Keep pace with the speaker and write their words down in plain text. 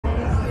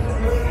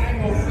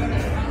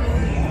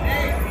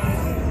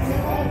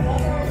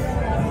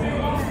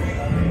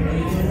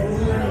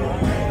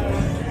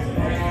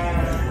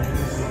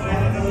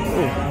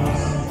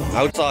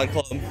outside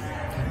club.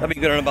 That'd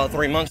be good in about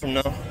 3 months from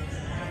now.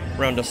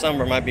 Around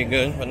December might be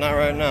good, but not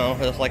right now.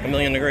 It's like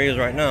 1,000,000 degrees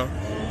right now.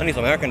 I need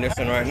some air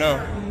conditioning right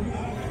now.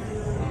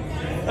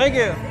 Thank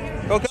you.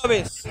 Go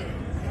Cubbies.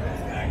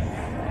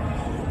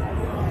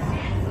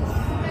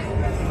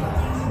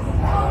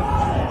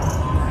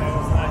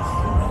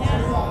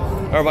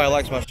 Everybody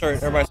likes my shirt.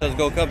 Everybody says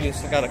go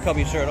Cubbies. I got a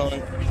Cubby shirt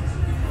on.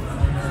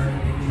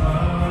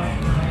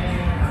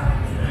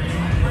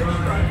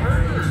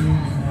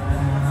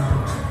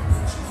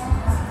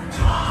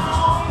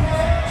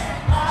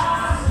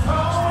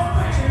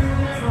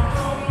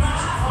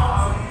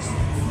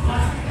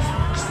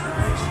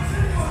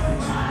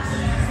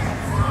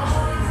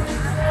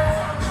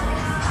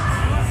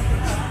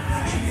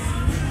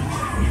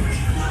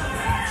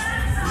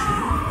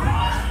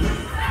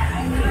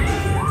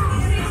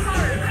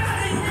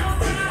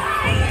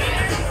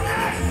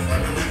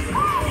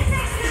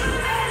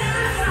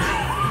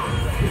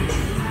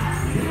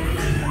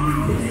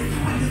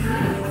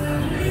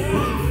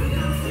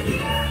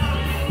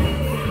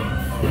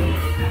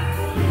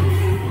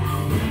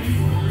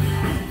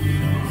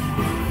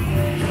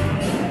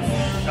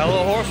 Got a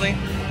little horsey.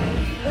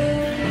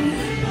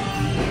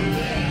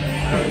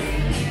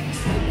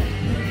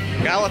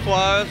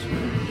 Galatoire's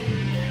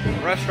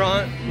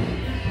restaurant.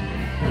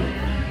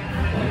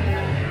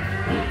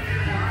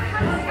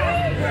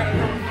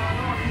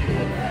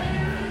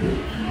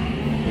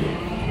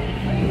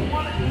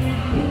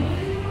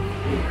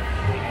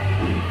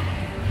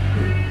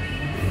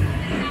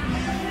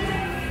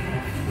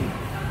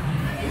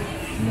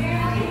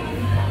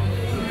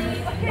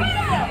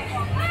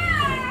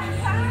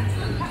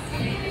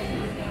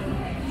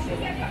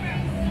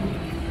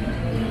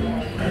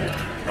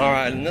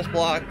 Alright, in this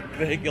block,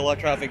 vehicular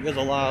traffic is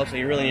allowed, so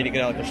you really need to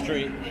get out the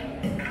street.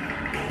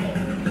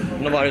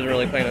 Nobody's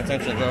really paying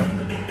attention though.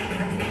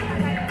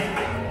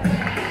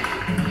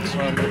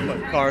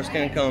 So cars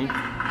can come.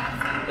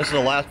 This is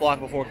the last block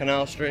before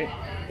Canal Street.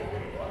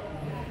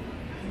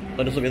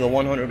 So this will be the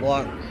 100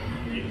 block.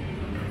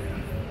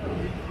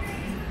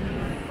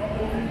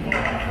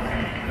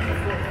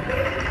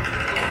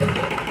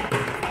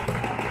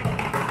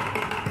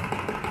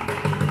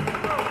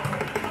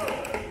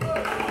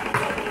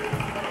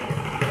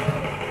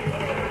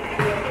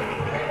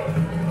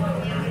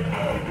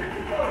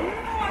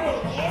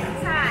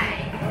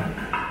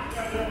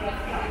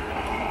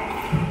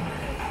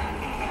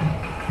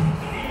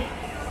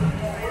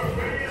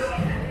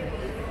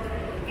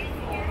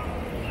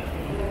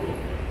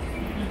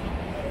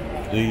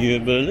 Do you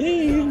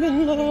believe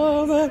in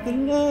love after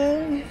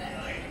love?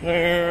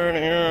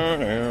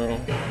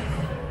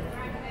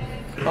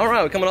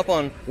 Alright, we're coming up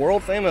on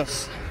world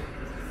famous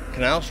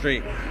Canal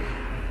Street.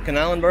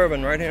 Canal and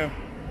Bourbon right here.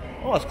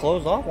 Oh, it's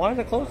closed off? Why is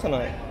it closed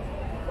tonight?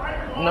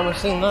 Never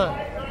seen that.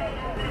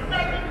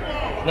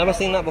 Never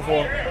seen that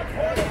before.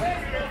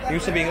 It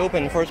used to be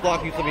open. First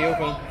block used to be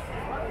open.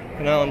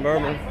 Canal and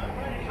Bourbon.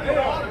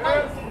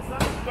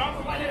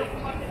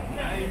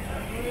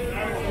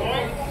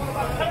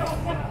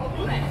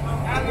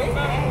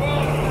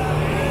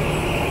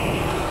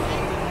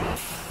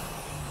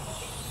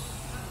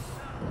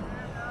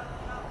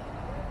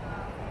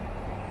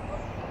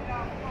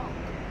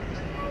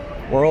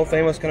 World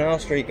famous Canal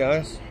Street,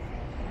 guys.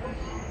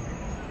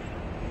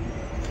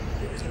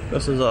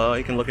 This is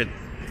you can look at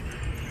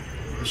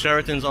the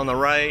Sheraton's on the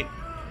right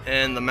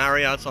and the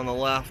Marriott's on the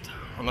left.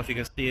 I don't know if you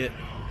can see it.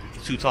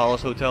 Two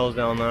tallest hotels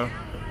down there.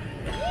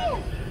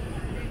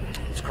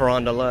 It's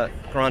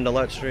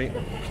Carondelet Street.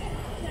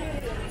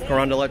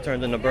 Carondelet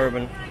turns into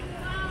Bourbon.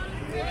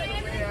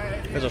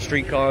 There's a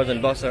streetcars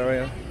and bus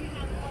area.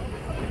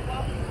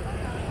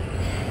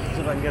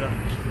 See if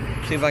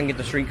I can get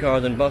the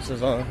streetcars and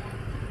buses on.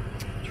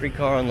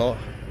 Streetcar on the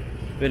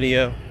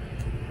video.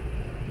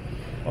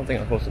 I don't think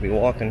I'm supposed to be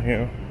walking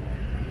here.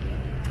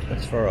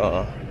 It's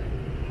for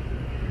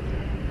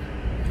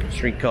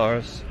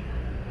streetcars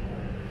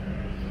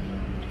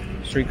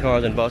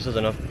and buses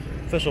and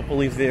official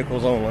police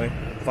vehicles only.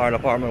 Fire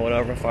department,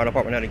 whatever. Fire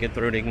department had to get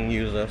through. They can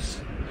use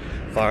this.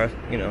 Fire,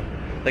 you know,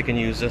 they can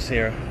use this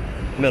here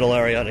middle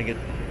area to get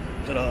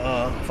to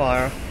the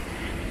fire.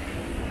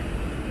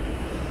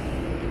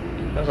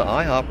 There's an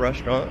IHOP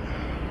restaurant.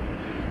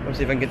 Let's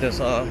see if I can get this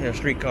here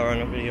streetcar on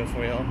the video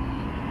for y'all.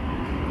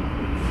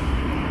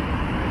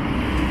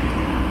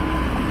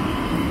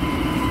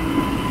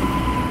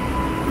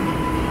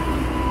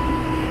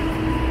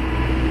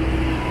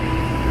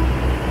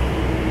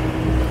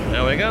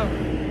 There we go.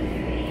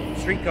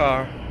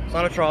 Streetcar. It's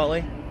not a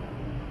trolley.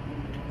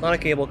 It's not a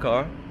cable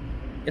car.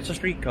 It's a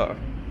streetcar.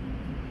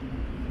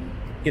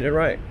 Get it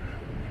right.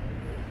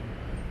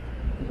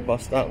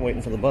 Bus stop,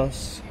 waiting for the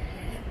bus.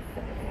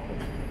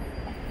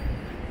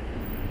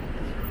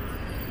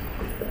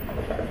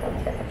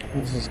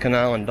 This is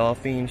Canal and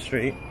Dauphine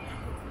Street.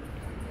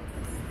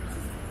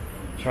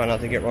 Try not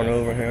to get run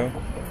over here.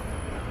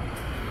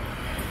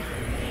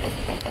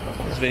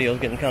 This video is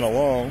getting kind of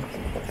long.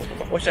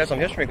 Wish I had some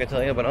history I could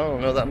tell you, but I don't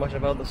know that much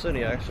about the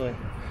city actually.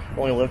 I've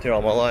only lived here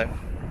all my life.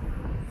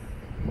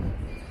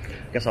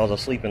 Guess I was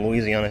asleep in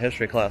Louisiana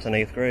history class in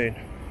 8th grade.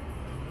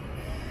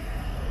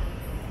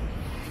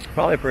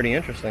 Probably pretty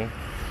interesting.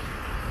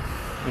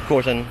 Of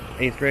course, in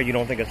 8th grade, you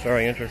don't think it's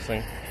very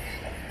interesting.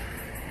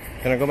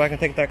 Can I go back and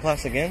take that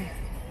class again?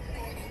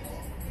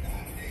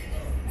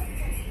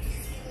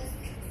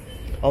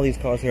 All these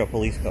cars here are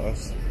police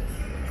cars.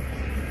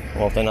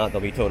 Well, if they're not,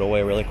 they'll be towed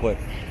away really quick.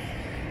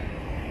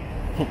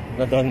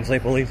 That doesn't say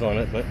police on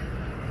it, but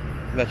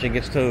I bet you it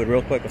gets towed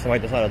real quick if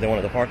somebody decided they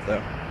wanted to park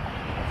there.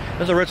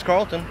 There's a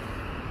Ritz-Carlton.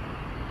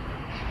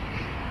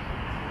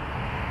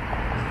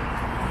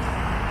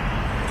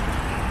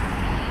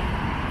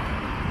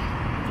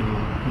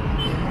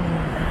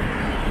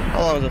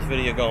 How long is this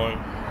video going?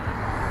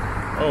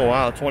 Oh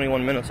wow,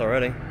 21 minutes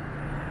already.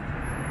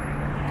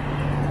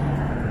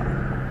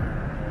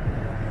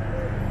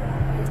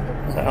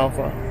 It's the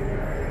Alpha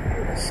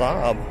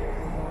Saab.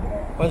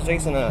 Where's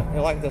Jason at?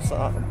 You like this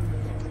Saab?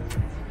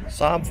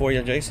 Saab for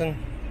you, Jason.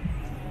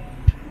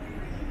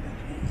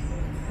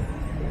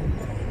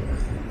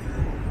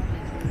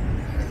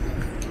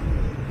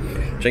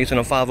 Jason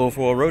on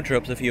 504 road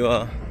trips if you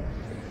want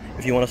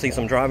to see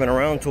some driving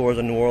around tours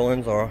in New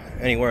Orleans or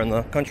anywhere in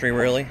the country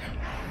really.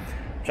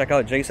 Check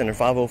out Jason and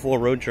 504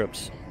 road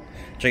trips.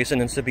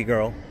 Jason and Sippy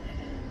Girl.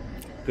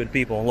 Good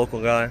people,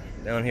 local guy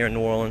down here in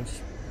New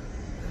Orleans.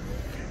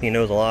 He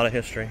knows a lot of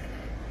history.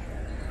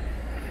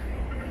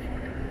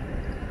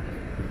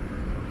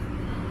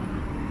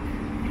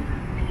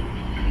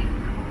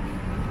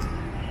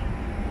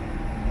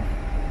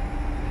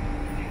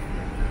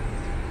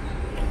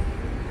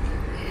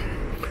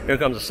 Here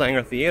comes the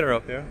Sanger Theater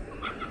up here.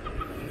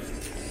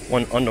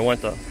 One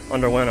underwent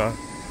a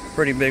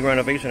pretty big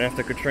renovation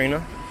after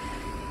Katrina.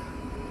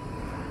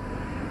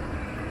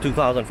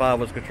 2005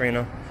 was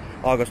Katrina.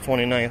 August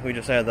 29th. We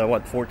just had the,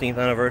 what, 14th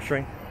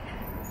anniversary?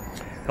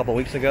 A couple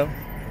weeks ago.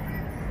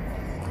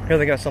 Here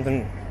they got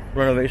something,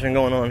 renovation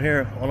going on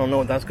here. I don't know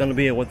what that's going to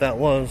be or what that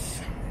was.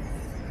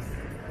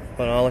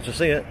 But I'll let you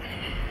see it.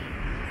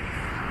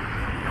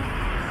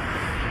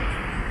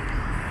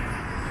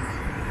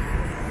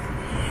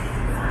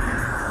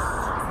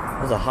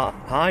 There's a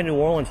High New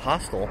Orleans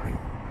Hostel.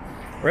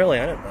 Really?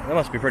 That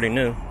must be pretty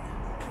new.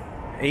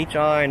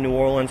 H.I. New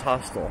Orleans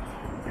Hostel.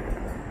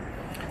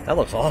 That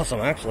looks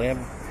awesome, actually. I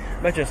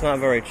bet you it's not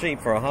very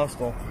cheap for a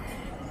hostel.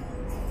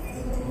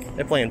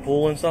 They're playing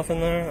pool and stuff in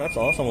there. That's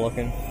awesome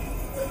looking.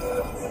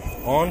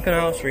 On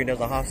Canal Street, there's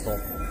a hostel.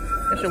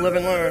 Guess you live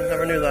and learn.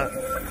 Never knew that.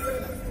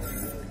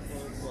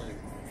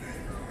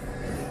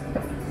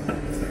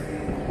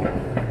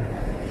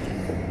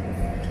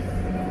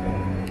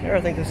 Here,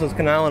 I think this is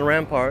Canal and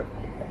Rampart.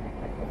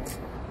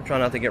 I'm trying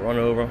not to get run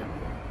over.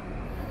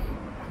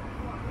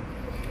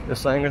 The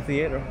Sanger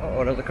Theater.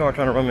 Oh, there's a car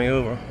trying to run me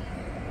over.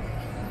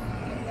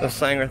 The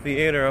Sanger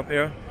Theater up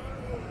here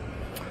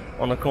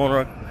on the corner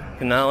of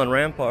Canal and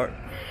Rampart.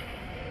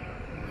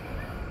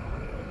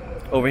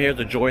 Over here is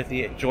the Joy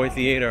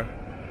Theater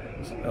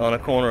on the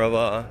corner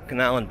of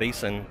Canal and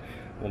Basin.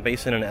 Well,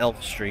 Basin and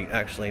Elk Street,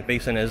 actually.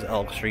 Basin is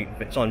Elk Street.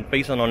 It's on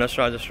Basin on this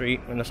side of the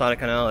street, and the side of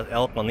Canal is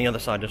Elk on the other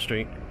side of the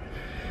street.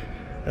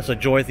 That's a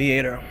Joy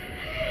Theater.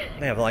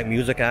 They have like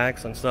music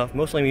acts and stuff.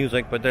 Mostly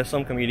music, but there's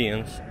some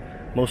comedians.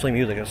 Mostly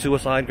music. And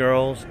Suicide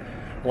Girls,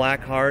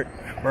 Black Heart,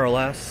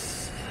 Burlesque.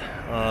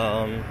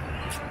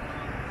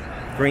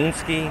 Green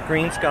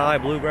Sky,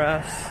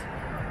 Bluegrass.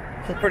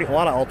 So a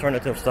lot of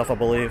alternative stuff, I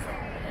believe.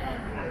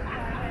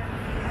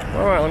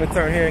 Alright, let me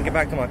turn here and get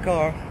back to my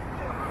car.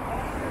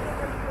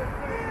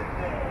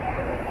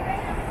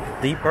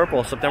 Deep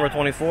Purple, September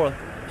 24th.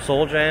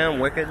 Soul Jam,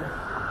 Wicked,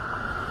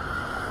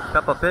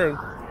 Peppa Pig.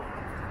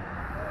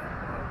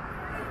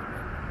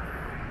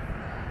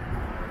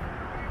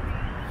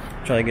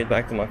 Try to get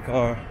back to my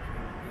car.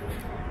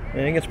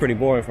 Yeah, it gets pretty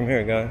boring from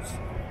here, guys.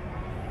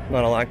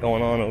 Not a lot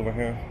going on over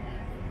here.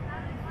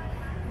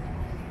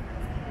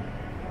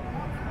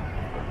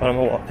 But I'm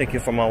going to take you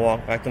for my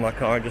walk back to my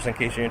car just in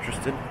case you're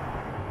interested.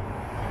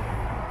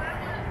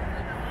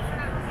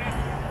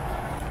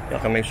 I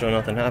can make sure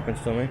nothing happens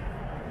to me.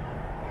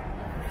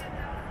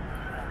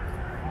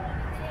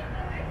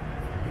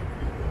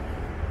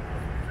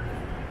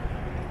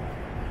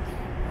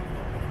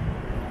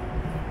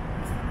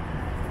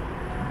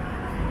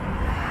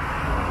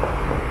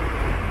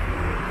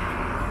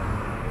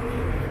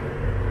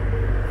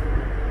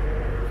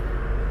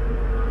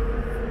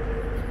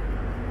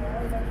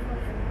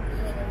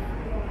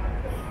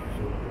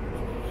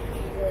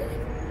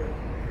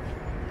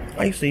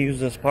 I used to use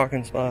this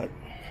parking spot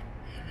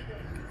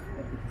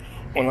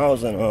when I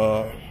was in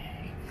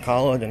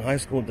college and high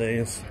school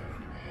days.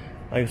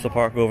 I used to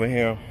park over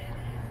here.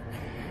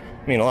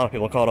 I mean, a lot of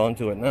people caught on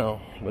to it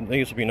now, but there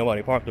used to be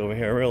nobody parked over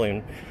here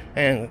really,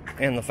 and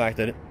the fact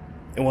that it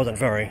wasn't a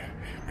very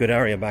good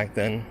area back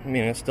then. I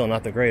mean, it's still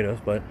not the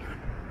greatest, but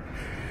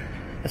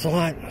it's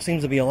it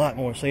seems to be a lot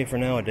more safer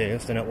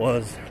nowadays than it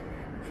was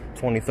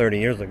 20, 30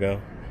 years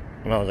ago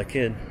when I was a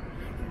kid.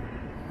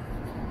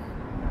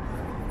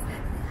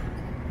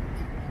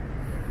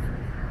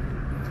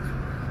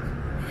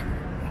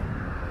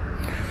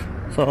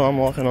 So I'm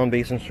walking on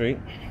Basin Street.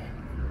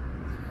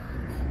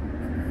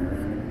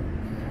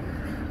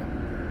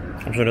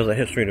 I'm sure there's a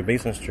history to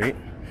Basin Street.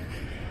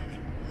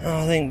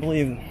 I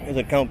believe, is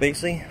it Count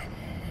Basie?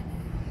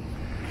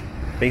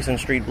 Basin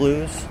Street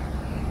Blues.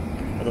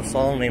 There's a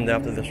song named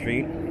after the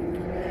street.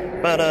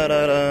 I'm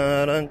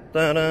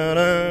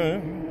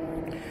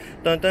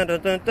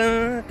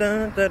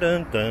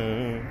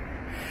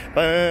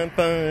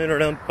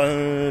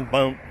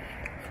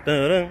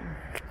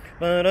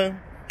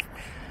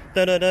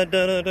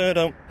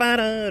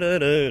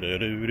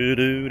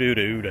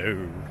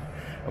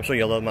sure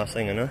you love my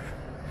singing, huh?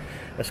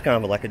 It's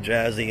kind of like a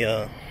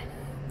jazzy,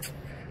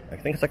 I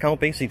think it's a Count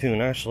Basie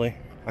tune, actually.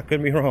 I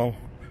could be wrong.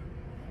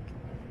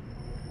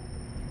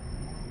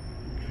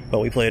 But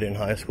we played it in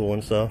high school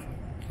and stuff.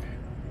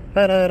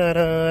 You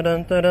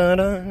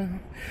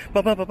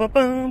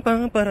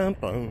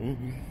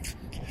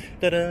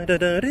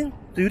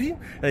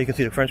can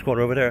see the French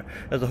Quarter over there.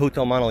 There's the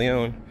Hotel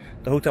Monteleone.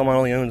 The Hotel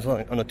Monteleone is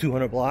on the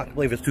 200 block. I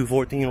believe it's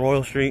 214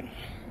 Royal Street.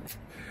 It's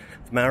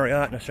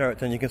Marriott and the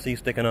Sheraton you can see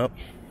sticking up.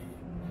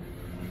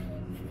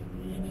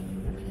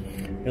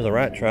 Here's a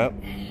rat trap.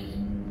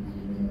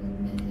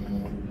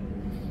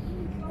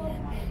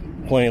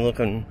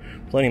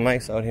 Plenty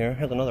mice out here.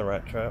 Here's another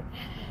rat trap.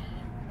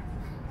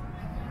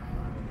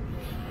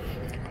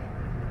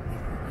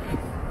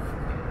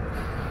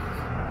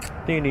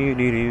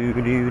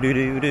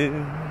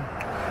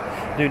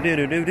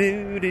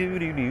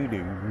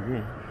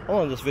 How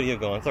long is this video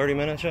going? 30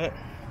 minutes yet?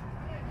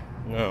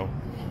 No.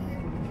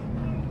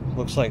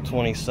 Looks like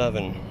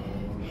 27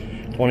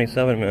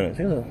 minutes.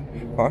 Here's a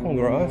parking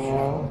garage.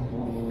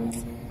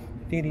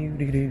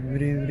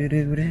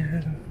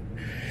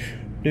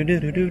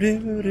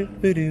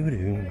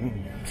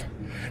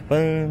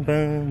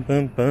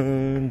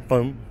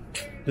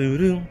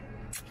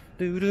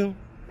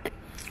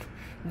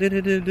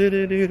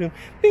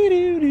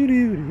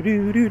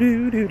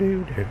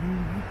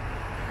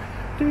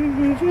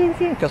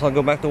 Guess I'll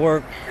go back to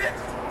work.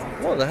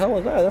 What the hell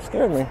was that? That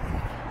scared me.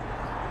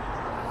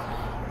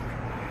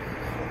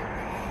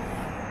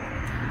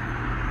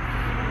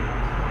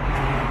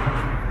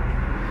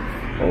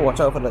 Oh,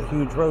 watch out for that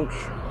huge roach.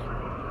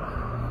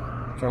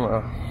 Turn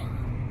my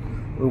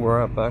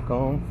Uber app back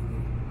on.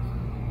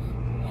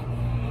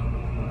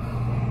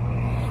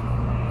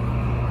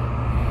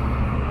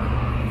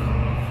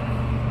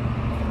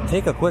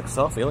 Take a quick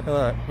selfie. Look at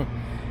that.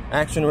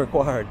 Action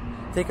required.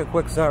 Take a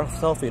quick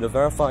selfie to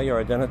verify your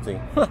identity.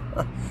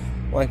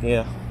 Like,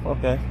 yeah,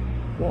 okay.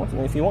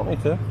 If you want me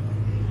to.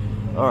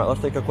 Alright,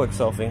 let's take a quick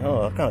selfie.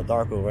 Oh, it's kind of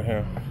dark over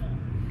here.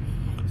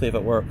 See if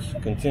it works.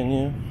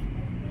 Continue.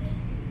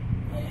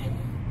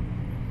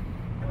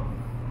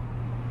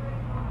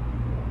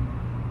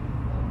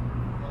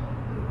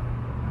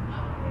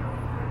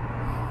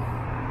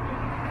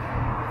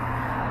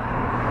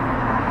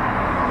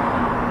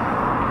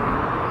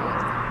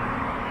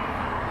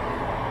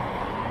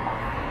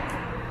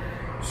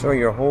 Show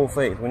your whole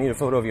face. We need a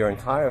photo of your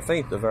entire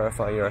face to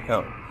verify your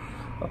account.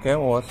 Okay,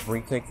 well, let's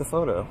retake the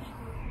photo.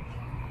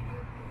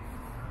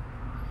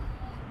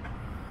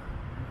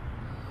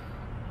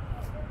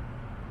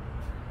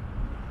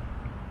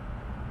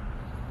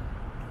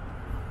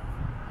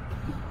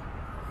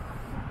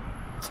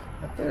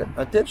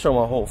 I did show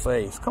my whole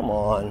face. Come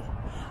on.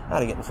 I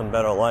gotta get in some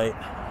better light.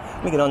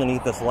 Let me get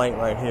underneath this light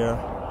right here.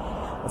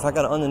 If I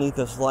got underneath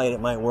this light, it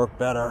might work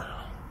better.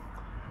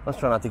 Let's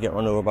try not to get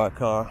run over by a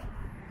car.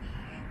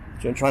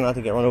 Try not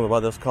to get run over by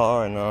this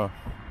car and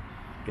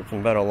get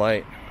some better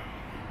light.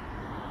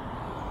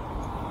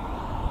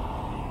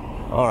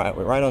 Alright,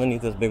 we're right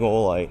underneath this big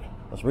old light.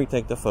 Let's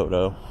retake the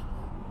photo.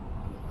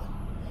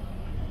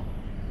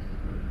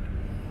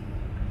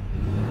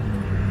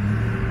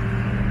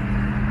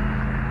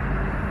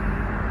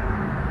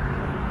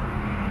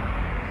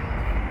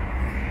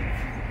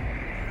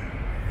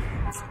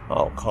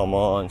 Oh, come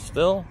on.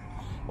 Still?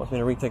 Wants me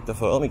to retake the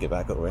photo. Let me get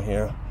back over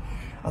here.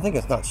 I think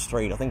it's not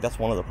straight. I think that's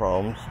one of the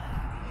problems.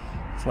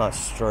 It's not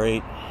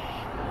straight.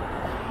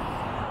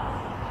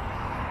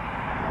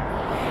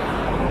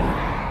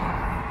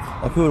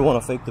 Like, who would want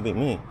a fake to be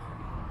me?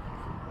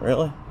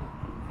 Really?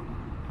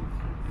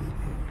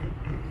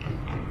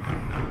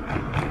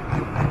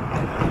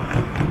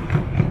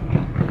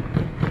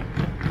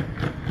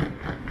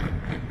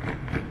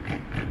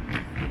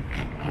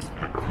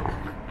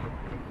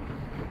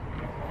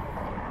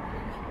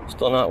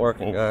 Still not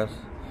working, guys.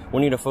 We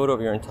need a photo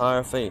of your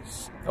entire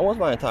face. That was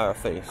my entire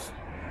face.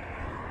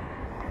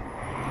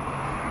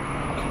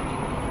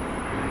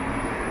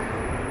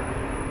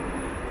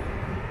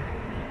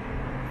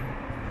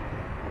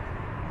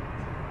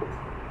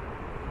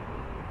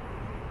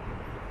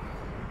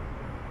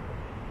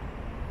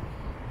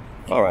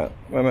 Alright,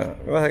 remember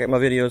I get my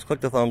videos,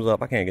 click the thumbs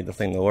up. I can't get this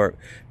thing to work.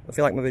 If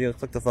you like my videos,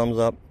 click the thumbs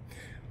up.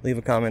 Leave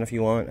a comment if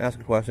you want. Ask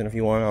a question if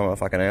you want. I don't know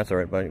if I can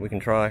answer it, but we can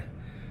try.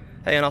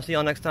 Hey, and I'll see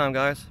y'all next time,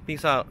 guys.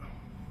 Peace out.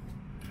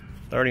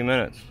 30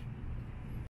 minutes.